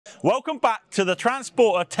Welcome back to the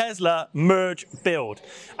Transporter Tesla merge build.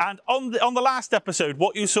 And on the last episode,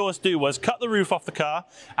 what you saw us do was cut the roof off the car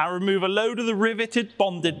and remove a load of the riveted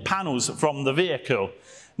bonded panels from the vehicle.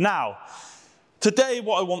 Now, today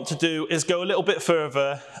what I want to do is go a little bit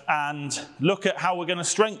further and look at how we're going to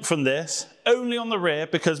strengthen this only on the rear,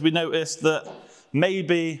 because we noticed that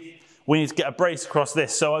maybe we need to get a brace across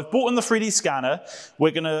this. So I've brought in the 3D scanner.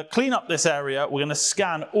 We're going to clean up this area. We're going to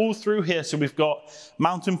scan all through here. So we've got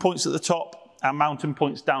mounting points at the top and mounting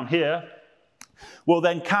points down here. We'll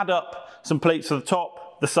then CAD up some plates at the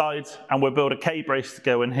top, the sides, and we'll build a K-brace to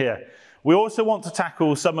go in here. We also want to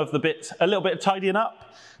tackle some of the bits, a little bit of tidying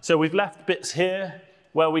up. So we've left bits here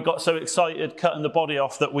where we got so excited cutting the body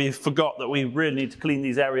off that we forgot that we really need to clean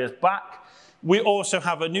these areas back. We also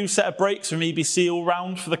have a new set of brakes from EBC all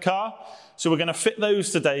round for the car. So we're going to fit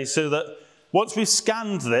those today so that once we've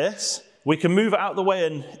scanned this, we can move it out of the way.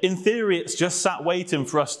 And in theory, it's just sat waiting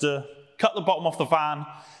for us to cut the bottom off the van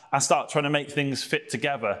and start trying to make things fit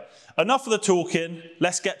together. Enough of the talking,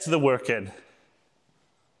 let's get to the working.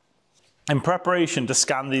 In preparation to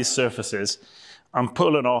scan these surfaces, I'm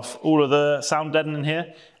pulling off all of the sound deadening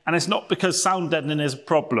here. And it's not because sound deadening is a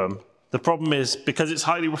problem. The problem is because it's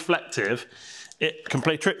highly reflective, it can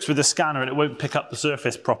play tricks with the scanner and it won't pick up the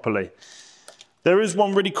surface properly. There is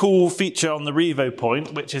one really cool feature on the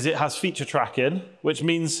Revopoint, which is it has feature tracking, which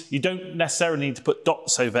means you don't necessarily need to put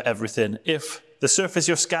dots over everything. If the surface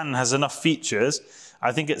you're scanning has enough features,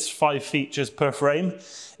 I think it's 5 features per frame,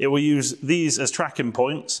 it will use these as tracking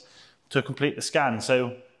points to complete the scan.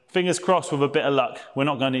 So fingers crossed, with a bit of luck, we're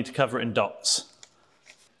not going to need to cover it in dots.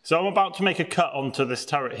 So I'm about to make a cut onto this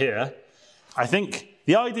turret here. I think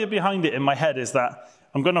the idea behind it in my head is that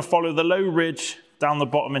I'm going to follow the low ridge down the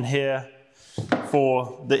bottom in here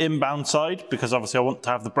for the inbound side, because obviously I want to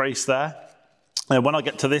have the brace there. And when I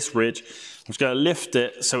get to this ridge, I'm just going to lift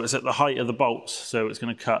it so it's at the height of the bolts. So it's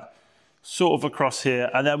going to cut sort of across here,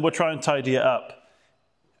 and then we'll try and tidy it up.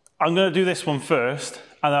 I'm going to do this one first,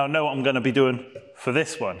 and then I know what I'm going to be doing for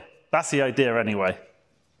this one. That's the idea anyway.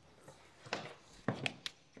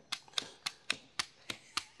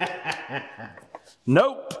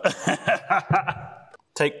 Nope.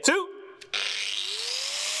 Take 2.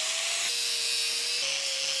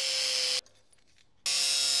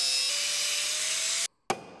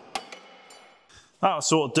 That'll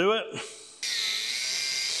sort of do it.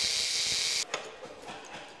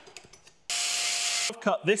 I've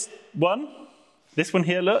cut this one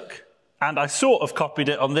here, look, and I sort of copied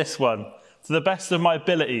it on this one to the best of my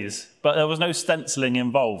abilities, but there was no stenciling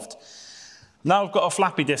involved. Now I've got a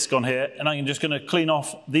flappy disc on here, and I'm just going to clean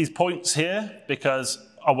off these points here because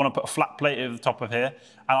I want to put a flat plate over the top of here,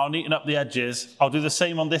 and I'll neaten up the edges. I'll do the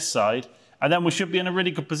same on this side, and then we should be in a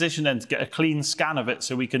really good position then to get a clean scan of it,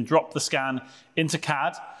 so we can drop the scan into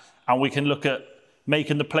CAD and we can look at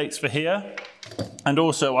making the plates for here. And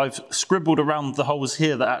also I've scribbled around the holes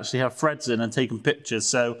here that actually have threads in and taken pictures,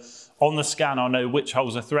 so on the scan I'll know which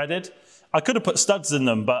holes are threaded. I could have put studs in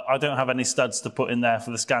them, but I don't have any studs to put in there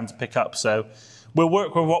for the scan to pick up. So we'll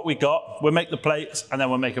work with what we got. We'll make the plates and then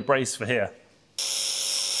we'll make a brace for here.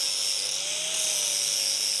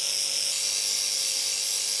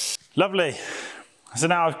 Lovely. So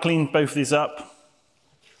now I've cleaned both these up.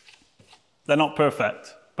 They're not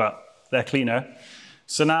perfect, but they're cleaner.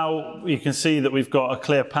 So now you can see that we've got a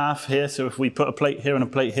clear path here. So if we put a plate here and a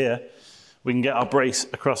plate here, we can get our brace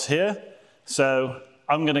across here. So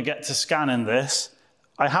I'm going to get to scanning this.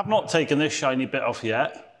 I have not taken this shiny bit off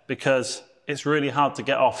yet because it's really hard to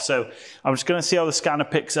get off. So I'm just going to see how the scanner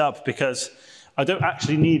picks up, because I don't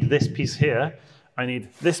actually need this piece here. I need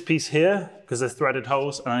this piece here because there's threaded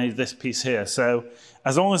holes, and I need this piece here. So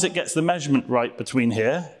as long as it gets the measurement right between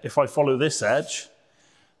here, if I follow this edge,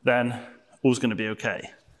 then all's going to be okay.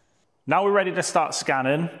 Now we're ready to start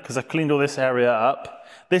scanning because I've cleaned all this area up.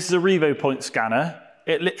 This is a Revopoint scanner.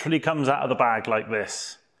 It literally comes out of the bag like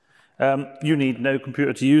this. You need no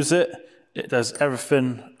computer to use it. It does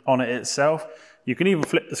everything on it itself. You can even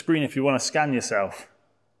flip the screen if you want to scan yourself.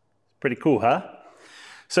 Pretty cool, huh?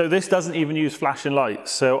 So this doesn't even use flashing lights,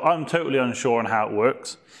 so I'm totally unsure on how it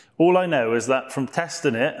works. All I know is that from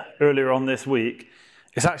testing it earlier on this week,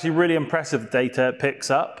 it's actually really impressive the data it picks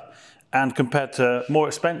up, and compared to more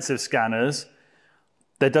expensive scanners,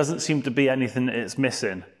 there doesn't seem to be anything that it's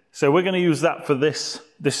missing. So we're going to use that for this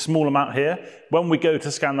small amount here. When we go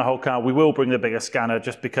to scan the whole car, we will bring the bigger scanner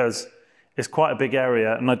just because it's quite a big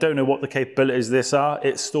area, and I don't know what the capabilities of this are,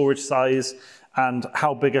 its storage size, and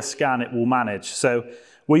how big a scan it will manage. So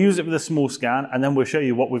we'll use it with a small scan, and then we'll show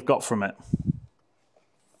you what we've got from it.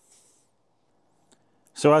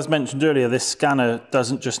 So as mentioned earlier, this scanner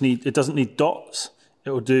doesn't need dots. it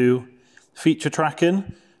will do feature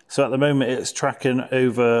tracking. So at the moment it's tracking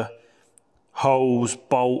over holes,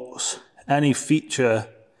 bolts, any feature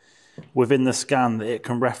within the scan that it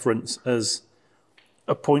can reference as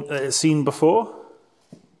a point that it's seen before.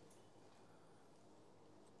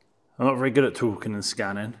 I'm not very good at talking and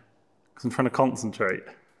scanning because I'm trying to concentrate.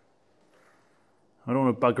 I don't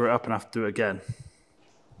want to bugger it up and have to do it again.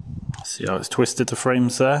 See how it's twisted the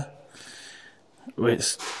frames there?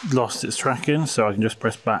 It's lost its tracking, so I can just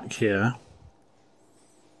press back here.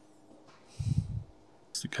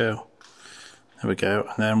 To go. There we go,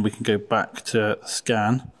 and then we can go back to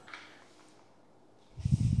scan.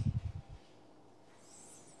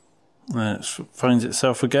 And it finds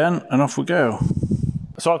itself again, and off we go.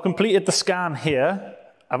 So I've completed the scan here.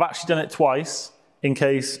 I've actually done it twice in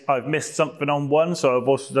case I've missed something on one, so I've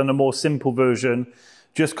also done a more simple version,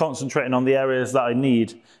 just concentrating on the areas that I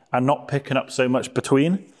need and not picking up so much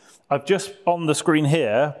between. I've just on the screen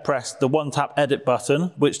here pressed the one-tap edit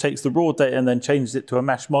button, which takes the raw data and then changes it to a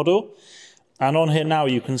mesh model. And on here now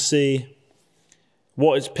you can see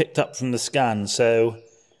what is picked up from the scan. So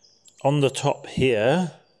on the top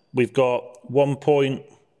here, we've got 1 point,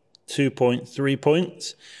 2 point, 3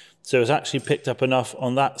 points. So it's actually picked up enough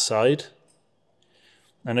on that side.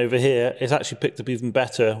 And over here, it's actually picked up even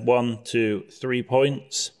better, 1, 2, 3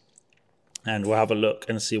 points. And we'll have a look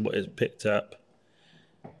and see what it's picked up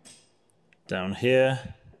down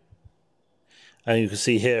here. And you can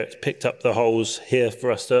see here, it's picked up the holes here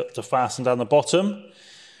for us to fasten down the bottom.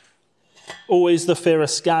 Always the fear of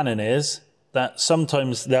scanning is that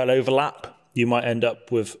sometimes they'll overlap. You might end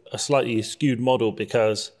up with a slightly skewed model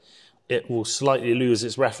because it will slightly lose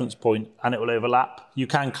its reference point and it will overlap. You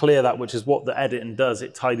can clear that, which is what the editing does.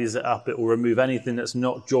 It tidies it up. It will remove anything that's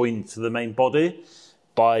not joined to the main body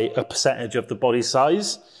by a percentage of the body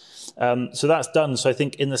size. So that's done. So I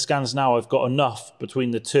think in the scans now, I've got enough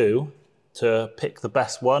between the two to pick the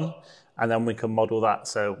best one, and then we can model that.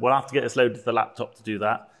 So we'll have to get this loaded to the laptop to do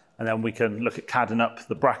that, and then we can look at CADing up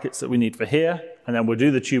the brackets that we need for here, and then we'll do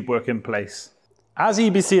the tube work in place. As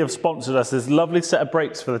EBC have sponsored us this lovely set of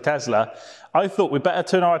brakes for the Tesla, I thought we'd better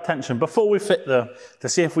turn our attention before we fit them to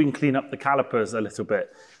see if we can clean up the calipers a little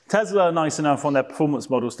bit. Tesla are nice enough on their performance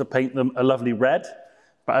models to paint them a lovely red,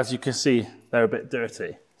 but as you can see, they're a bit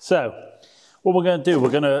dirty. So what we're going to do, we're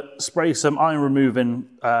going to spray some iron removing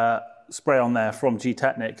spray on there from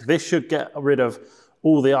GTechniq. This should get rid of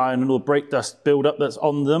all the iron and all the brake dust buildup that's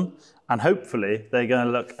on them, and hopefully they're going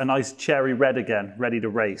to look a nice cherry red again, ready to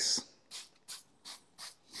race.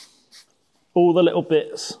 All the little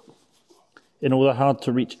bits in all the hard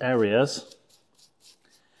to reach areas,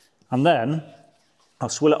 and then I'll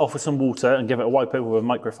swill it off with some water and give it a wipe over with a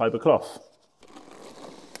microfiber cloth.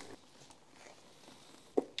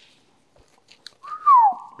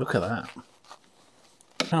 Look at that.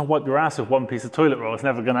 You're going to wipe your ass with one piece of toilet roll. It's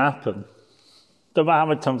never going to happen. Don't matter how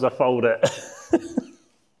many times I fold it.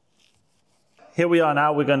 Here we are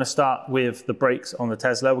now. We're going to start with the brakes on the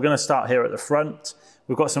Tesla. We're going to start here at the front.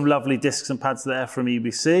 We've got some lovely discs and pads there from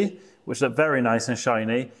EBC, which look very nice and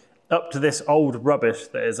shiny, up to this old rubbish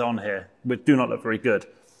that is on here, which do not look very good.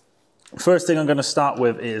 First thing I'm going to start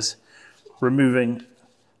with is removing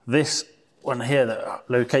this one here that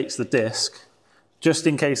locates the disc, just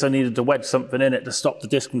in case I needed to wedge something in it to stop the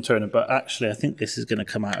disc from turning, but actually I think this is going to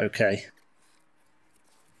come out okay.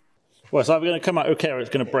 Well, it's either going to come out okay or it's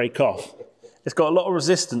going to break off. It's got a lot of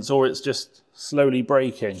resistance or it's just slowly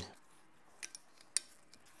breaking.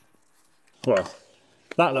 Well,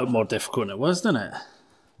 that looked more difficult than it was, didn't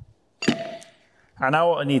it? And now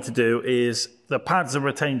what I need to do is, the pads are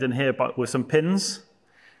retained in here with some pins.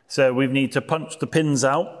 So we need to punch the pins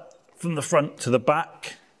out from the front to the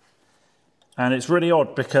back. And it's really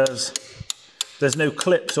odd because there's no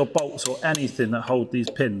clips or bolts or anything that hold these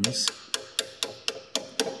pins,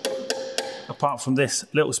 apart from this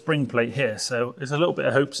little spring plate here. So there's a little bit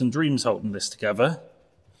of hopes and dreams holding this together.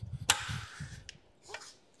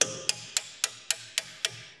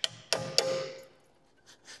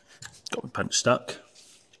 Got my punch stuck.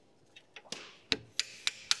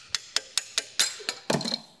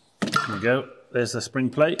 There we go. There's the spring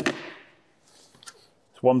plate.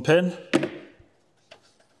 It's one pin.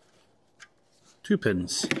 2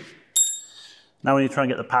 pins. Now we need to try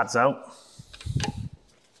and get the pads out,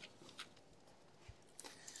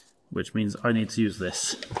 which means I need to use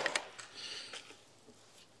this.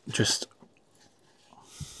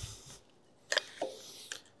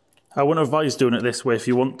 I wouldn't advise doing it this way if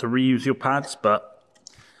you want to reuse your pads, but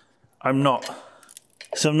I'm not.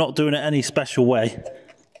 So I'm not doing it any special way.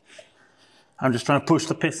 I'm just trying to push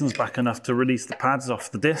the pistons back enough to release the pads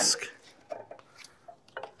off the disc.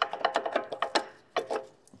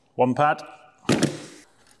 One pad.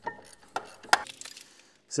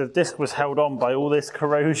 So the disc was held on by all this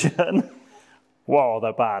corrosion. Wow,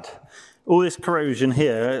 they're bad. All this corrosion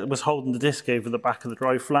here was holding the disc over the back of the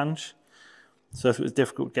drive flange. So it was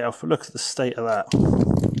difficult to get off. Look at the state of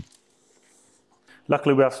that.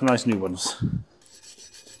 Luckily we have some nice new ones.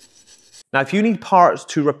 Now, if you need parts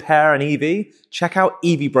to repair an EV, check out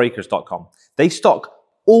evbreakers.com. They stock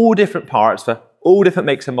all different parts for all different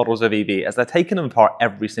makes and models of EV as they're taking them apart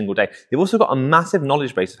every single day. They've also got a massive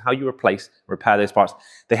knowledge base of how you replace and repair those parts.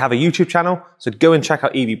 They have a YouTube channel, so go and check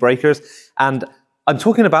out EV Breakers. And I'm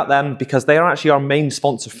talking about them because they are actually our main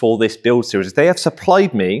sponsor for this build series. They have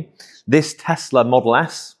supplied me this Tesla Model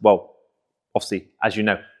S, well, obviously, as you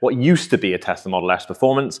know, what used to be a Tesla Model S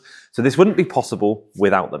Performance. So this wouldn't be possible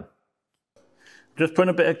without them. Just putting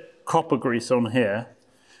a bit of copper grease on here,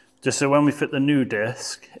 just so when we fit the new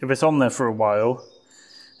disc, if it's on there for a while,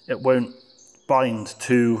 it won't bind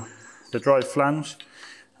to the drive flange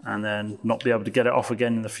and then not be able to get it off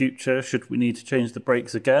again in the future should we need to change the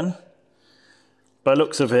brakes again. By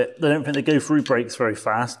looks of it, I don't think they go through brakes very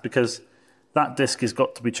fast because that disc has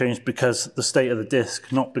got to be changed because the state of the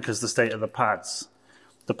disc, not because the state of the pads.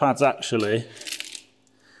 The pads actually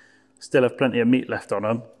still have plenty of meat left on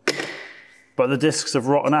them, but the discs have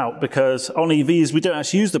rotten out because on EVs we don't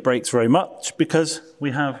actually use the brakes very much because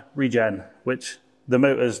we have regen, which the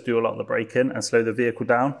motors do a lot of the braking and slow the vehicle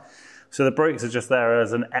down. So the brakes are just there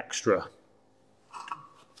as an extra.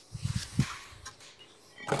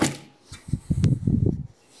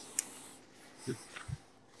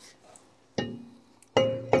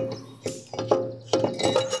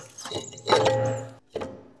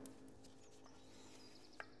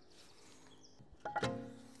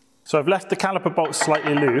 So I've left the caliper bolts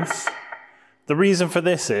slightly loose. The reason for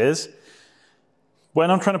this is, when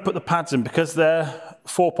I'm trying to put the pads in, because they're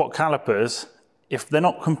 4-pot calipers, if they're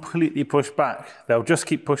not completely pushed back, they'll just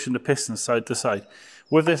keep pushing the pistons side to side.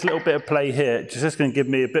 With this little bit of play here, it's just going to give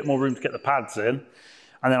me a bit more room to get the pads in,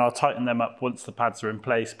 and then I'll tighten them up once the pads are in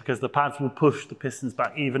place, because the pads will push the pistons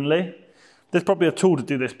back evenly. There's probably a tool to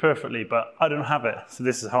do this perfectly, but I don't have it, so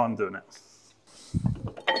this is how I'm doing it.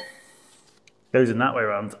 Goes in that way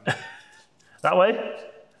around. That way?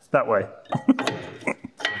 That way.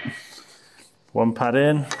 One pad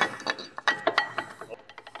in.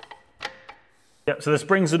 Yep, so the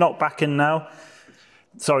springs are not back in now.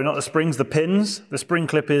 Sorry, not the springs, the pins. The spring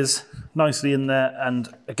clip is nicely in there and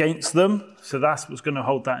against them. So that's what's going to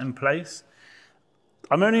hold that in place.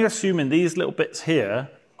 I'm only assuming these little bits here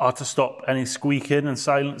are to stop any squeaking and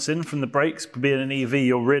silencing from the brakes. Being an EV,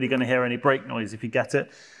 you're really going to hear any brake noise if you get it.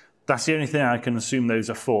 That's the only thing I can assume those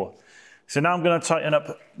are for. So now I'm going to tighten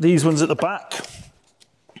up these ones at the back.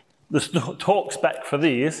 The torque spec for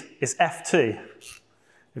these is FT,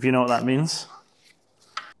 if you know what that means.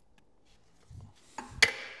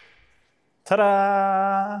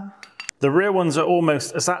 Ta-da! The rear ones are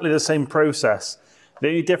almost exactly the same process. The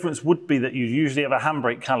only difference would be that you usually have a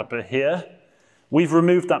handbrake caliper here. We've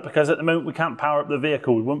removed that because at the moment we can't power up the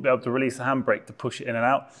vehicle. We won't be able to release the handbrake to push it in and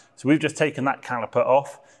out. So we've just taken that caliper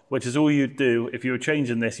off, which is all you'd do if you were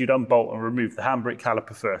changing this. You'd unbolt and remove the handbrake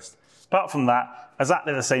caliper first. Apart from that,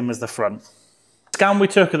 exactly the same as the front. The scan we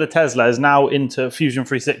took of the Tesla is now into Fusion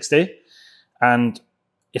 360, and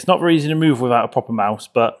it's not very easy to move without a proper mouse,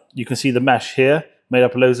 but you can see the mesh here, made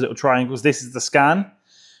up of loads of little triangles. This is the scan.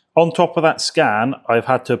 On top of that scan, I've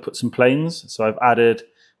had to put some planes. So I've added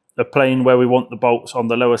a plane where we want the bolts on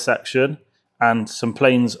the lower section and some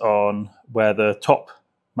planes on where the top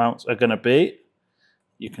mounts are going to be.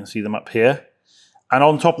 You can see them up here. And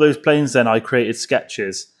on top of those planes then I created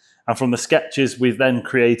sketches. And from the sketches we've then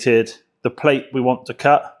created the plate we want to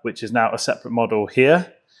cut, which is now a separate model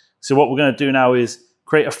here. So what we're going to do now is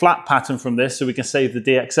create a flat pattern from this so we can save the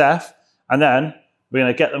DXF. And then we're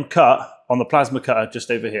going to get them cut on the plasma cutter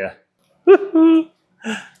just over here.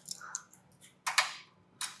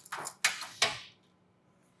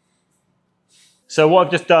 So what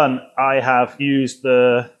I've just done, I have used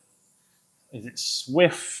the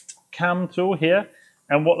Swift cam tool here.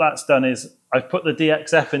 And what that's done is I've put the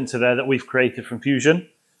DXF into there that we've created from Fusion.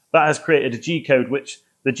 That has created a G-code, which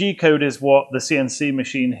the G-code is what the CNC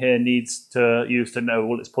machine here needs to use to know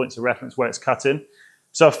all its points of reference where it's cutting.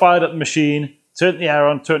 So I've fired up the machine, turned the air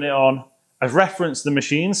on, turned it on. I've referenced the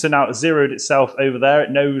machine, so now it's zeroed itself over there.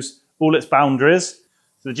 It knows all its boundaries.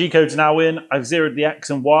 So the G-code's now in. I've zeroed the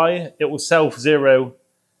X and Y. It will self-zero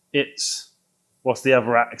its, what's the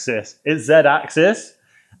other axis? It's Z axis.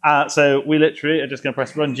 So we literally are just going to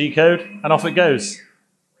press run G-code and off it goes.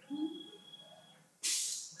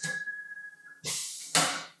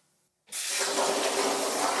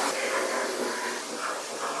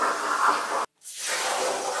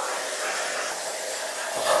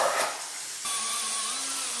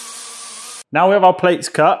 Now we have our plates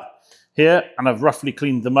cut here, and I've roughly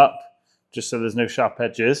cleaned them up just so there's no sharp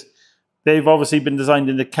edges. They've obviously been designed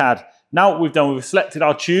in the CAD. Now what we've done, we've selected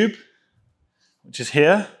our tube, which is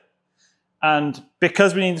here. And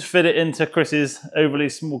because we need to fit it into Chris's overly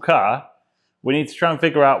small car, we need to try and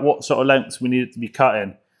figure out what sort of lengths we need it to be cut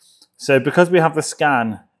in. So because we have the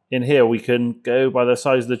scan in here, we can go by the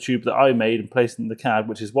size of the tube that I made and place it in the CAD,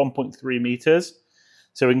 which is 1.3 meters.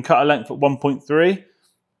 So we can cut a length at 1.3.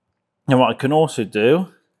 And what I can also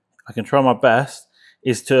do, I can try my best,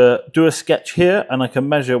 is to do a sketch here, and I can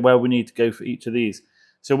measure where we need to go for each of these.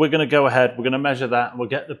 So we're going to go ahead, we're going to measure that, and we'll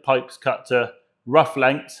get the pipes cut to rough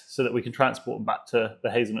lengths so that we can transport them back to the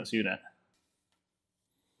hazelnuts unit.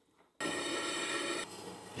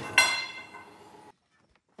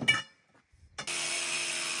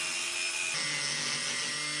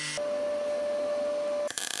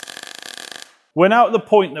 We're now at the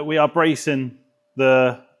point that we are bracing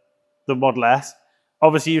the Model S.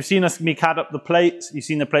 Obviously, you've seen me CAD up the plates, you've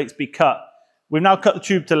seen the plates be cut. We've now cut the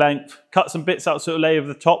tube to length, cut some bits out sort of lay over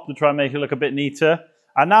the top to try and make it look a bit neater.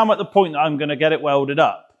 And now I'm at the point that I'm going to get it welded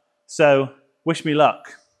up. So, wish me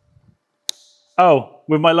luck. Oh,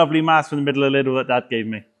 with my lovely mask from the middle of the Lidl that Dad gave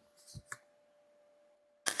me.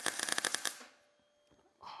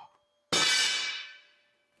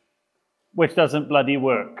 Which doesn't bloody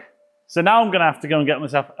work. So now I'm going to have to go and get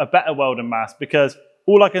myself a better welding mask, because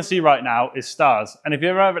all I can see right now is stars. And if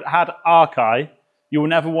you've ever had arc-eye, you will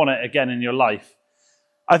never want it again in your life.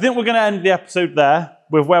 I think we're going to end the episode there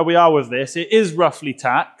with where we are with this. It is roughly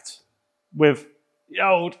tacked with the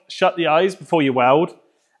old shut the eyes before you weld.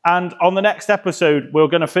 And on the next episode, we're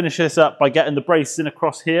going to finish this up by getting the bracing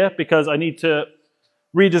across here, because I need to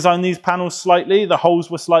redesign these panels slightly. The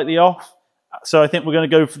holes were slightly off. So I think we're going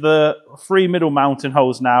to go for the 3 middle mounting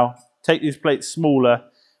holes now, take these plates smaller,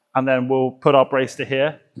 and then we'll put our brace to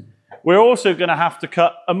here. We're also going to have to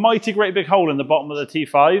cut a mighty great big hole in the bottom of the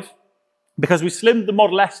T5, because we slimmed the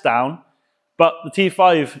Model S down, but the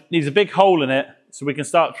T5 needs a big hole in it, so we can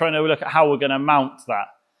start trying to look at how we're going to mount that.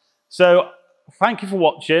 So thank you for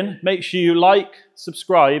watching. Make sure you like,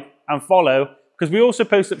 subscribe, and follow, because we also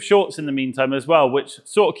post up shorts in the meantime as well, which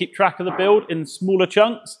sort of keep track of the build in smaller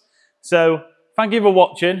chunks. So thank you for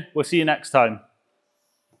watching. We'll see you next time.